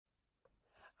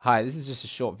Hi, this is just a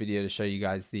short video to show you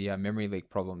guys the memory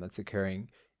leak problem that's occurring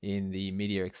in the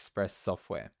Media Express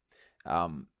software.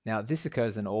 Now, this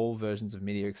occurs in all versions of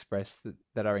Media Express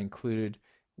that are included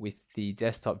with the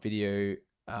desktop video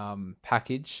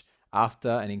package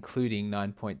after and including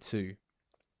 9.2.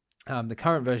 The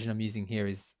current version I'm using here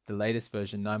is the latest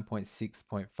version,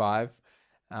 9.6.5,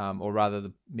 or rather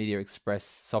the Media Express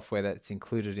software that's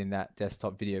included in that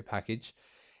desktop video package.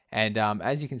 And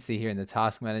as you can see here in the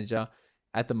task manager,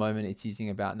 at the moment it's using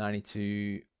about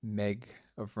 92 meg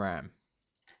of RAM.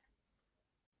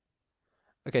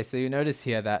 Okay, so you notice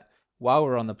here that while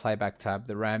we're on the playback tab,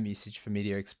 the RAM usage for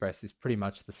Media Express is pretty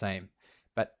much the same.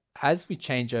 But as we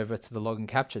change over to the log and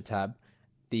capture tab,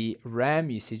 the RAM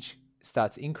usage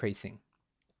starts increasing.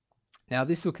 Now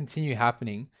this will continue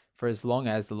happening for as long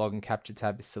as the log and capture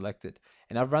tab is selected.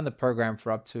 And I've run the program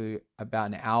for up to about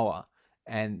an hour,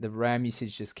 and the RAM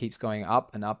usage just keeps going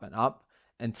up and up and up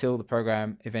until the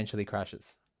program eventually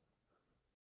crashes.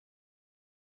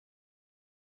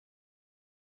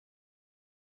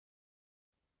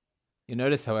 You'll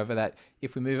notice, however, that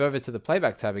if we move over to the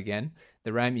playback tab again,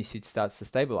 the RAM usage starts to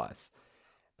stabilize.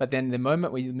 But then the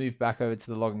moment we move back over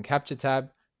to the log and capture tab,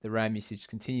 the RAM usage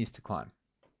continues to climb.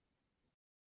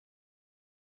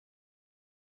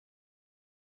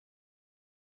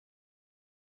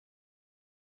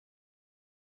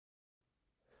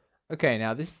 Okay,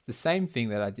 now this is the same thing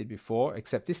that I did before,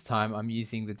 except this time I'm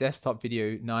using the desktop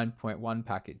video 9.1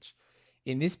 package.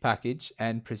 In this package,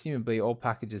 and presumably all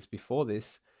packages before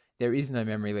this, there is no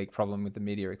memory leak problem with the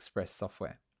Media Express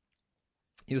software.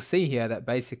 You'll see here that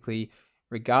basically,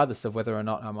 regardless of whether or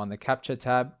not I'm on the capture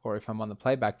tab or if I'm on the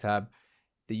playback tab,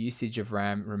 the usage of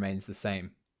RAM remains the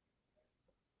same.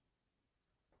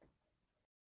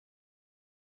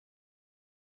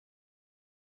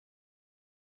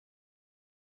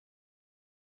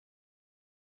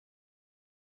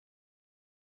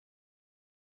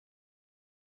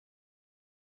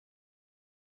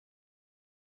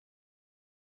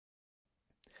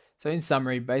 So in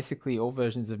summary, basically all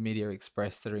versions of Media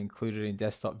Express that are included in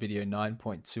desktop video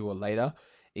 9.2 or later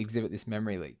exhibit this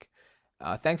memory leak.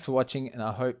 Thanks for watching, and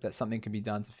I hope that something can be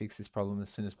done to fix this problem as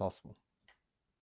soon as possible.